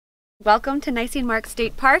Welcome to Nisene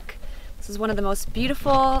State Park. This is one of the most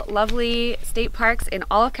beautiful, lovely state parks in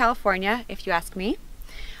all of California, if you ask me.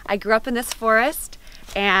 I grew up in this forest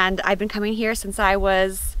and I've been coming here since I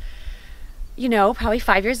was, probably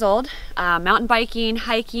 5 years old. Mountain biking,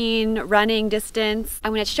 hiking, running distance.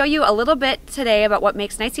 I'm going to show you a little bit today about what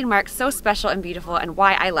makes Nisene so special and beautiful and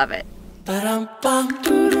why I love it.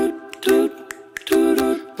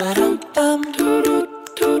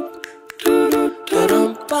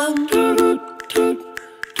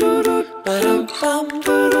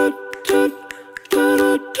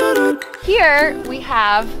 Here we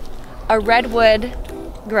have a redwood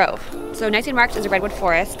grove. So Nisene is a redwood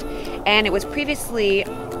forest, and it was previously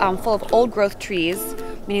full of old growth trees,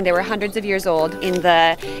 meaning they were hundreds of years old. In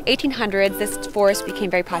the 1800s, this forest became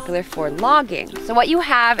very popular for logging. So what you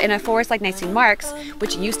have in a forest like Nisene,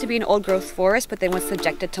 which used to be an old growth forest but then was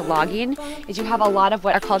subjected to logging, is you have a lot of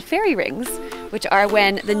what are called fairy rings, which are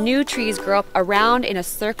when the new trees grow up around in a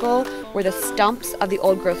circle where the stumps of the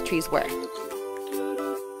old growth trees were.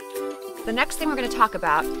 The next thing we're going to talk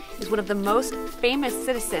about is one of the most famous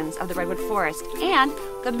citizens of the redwood forest and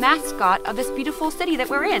the mascot of this beautiful city that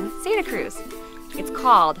we're in, Santa Cruz. It's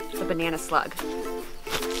called the banana slug.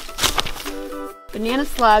 Banana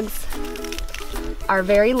slugs are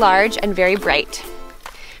very large and very bright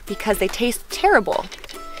because they taste terrible.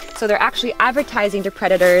 So they're actually advertising to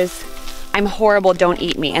predators, "I'm horrible, don't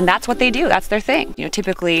eat me." And that's what they do, that's their thing.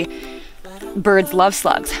 Typically birds love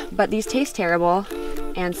slugs, but these taste terrible,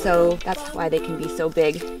 and so that's why they can be so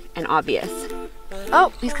big and obvious.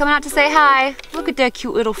 Oh, he's coming out to say hi. Look at that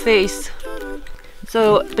cute little face.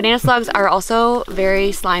 So banana slugs are also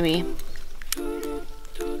very slimy.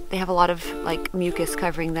 They have a lot of mucus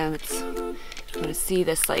covering them. You're gonna see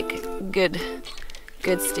this good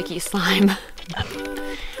sticky slime.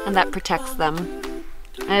 And that protects them.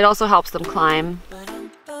 And it also helps them climb.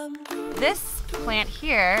 This plant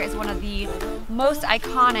here is one of the most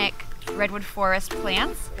iconic redwood forest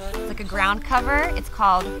plants. It's like a ground cover. It's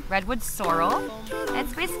called redwood sorrel. And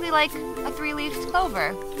it's basically like a three-leaved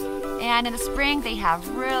clover. And in the spring, they have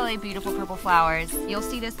really beautiful purple flowers. You'll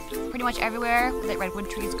see this pretty much everywhere that redwood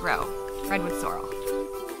trees grow, redwood sorrel.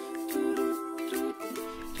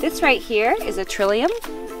 This right here is a trillium.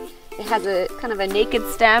 It has a kind of a naked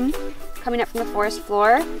stem coming up from the forest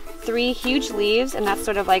floor, 3 huge leaves, and that's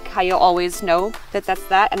sort of like how you'll always know that that's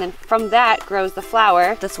that. And then from that grows the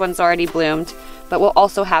flower. This one's already bloomed, but we'll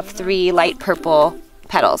also have 3 light purple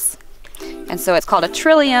petals. And so it's called a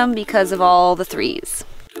trillium because of all the 3s.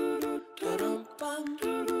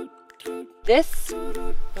 This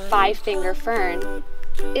 5-finger fern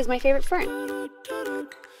is my favorite fern.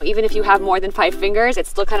 Even if you have more than 5 fingers, it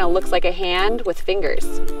still kind of looks like a hand with fingers.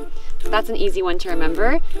 So that's an easy one to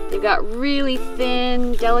remember. They've got really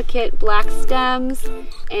thin, delicate black stems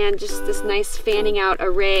and just this nice fanning out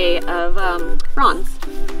array of fronds.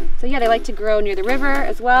 So yeah, they like to grow near the river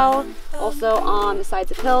as well, also on the sides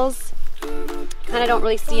of hills. Kind of don't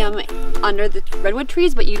really see them under the redwood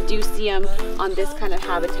trees, but you do see them on this kind of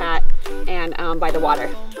habitat and by the water.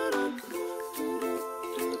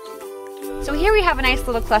 So here we have a nice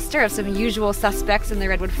little cluster of some usual suspects in the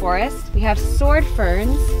redwood forest. We have sword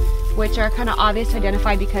ferns, which are kind of obvious to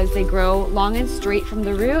identify because they grow long and straight from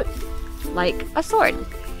the root, like a sword.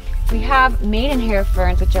 We have maidenhair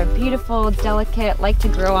ferns, which are beautiful, delicate, like to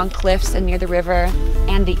grow on cliffs and near the river,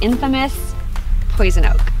 and the infamous poison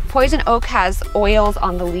oak. Poison oak has oils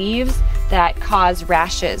on the leaves that cause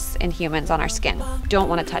rashes in humans on our skin. Don't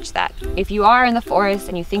want to touch that. If you are in the forest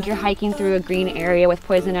and you think you're hiking through a green area with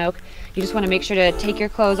poison oak, you just want to make sure to take your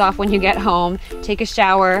clothes off when you get home, take a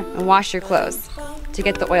shower, and wash your clothes to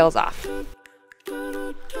get the oils off.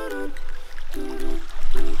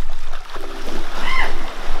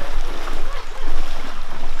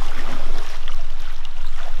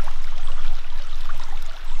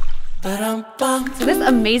 So this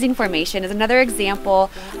amazing formation is another example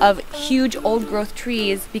of huge old growth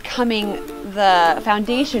trees becoming the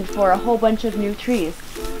foundation for a whole bunch of new trees.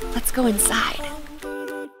 Let's go inside.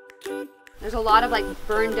 There's a lot of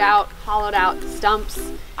burned out, hollowed out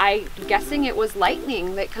stumps. I'm guessing it was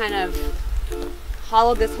lightning that kind of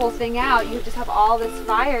hollowed this whole thing out. You just have all this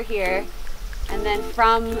fire here. And then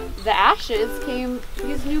from the ashes came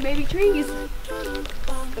these new baby trees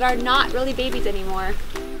that are not really babies anymore.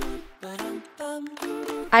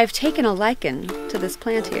 I've taken a lichen to this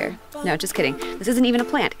plant here. No, just kidding. This isn't even a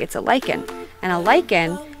plant, it's a lichen. And a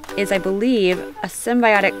lichen is, I believe, a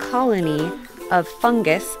symbiotic colony of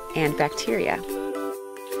fungus and bacteria.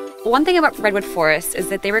 One thing about redwood forests is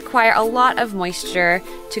that they require a lot of moisture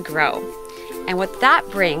to grow. And what that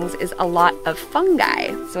brings is a lot of fungi.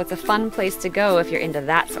 So it's a fun place to go if you're into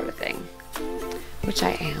that sort of thing, which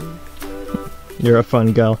I am. You're a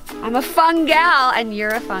fun gal. I'm a fun gal and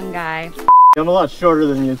you're a fun guy. I'm a lot shorter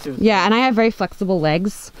than you too. Yeah, and I have very flexible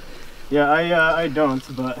legs. Yeah, I don't,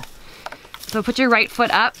 but... So put your right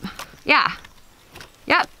foot up. Yeah.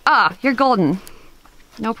 Yep. Ah, you're golden.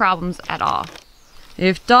 No problems at all.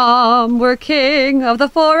 If Dom were king of the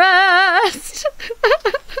forest.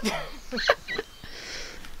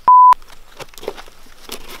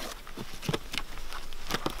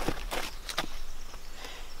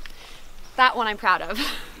 That one I'm proud of.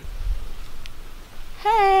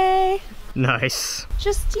 Hey. Nice.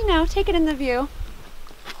 Just, you know, take it in the view.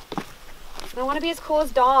 I want to be as cool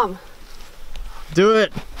as Dom. Do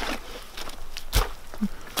it.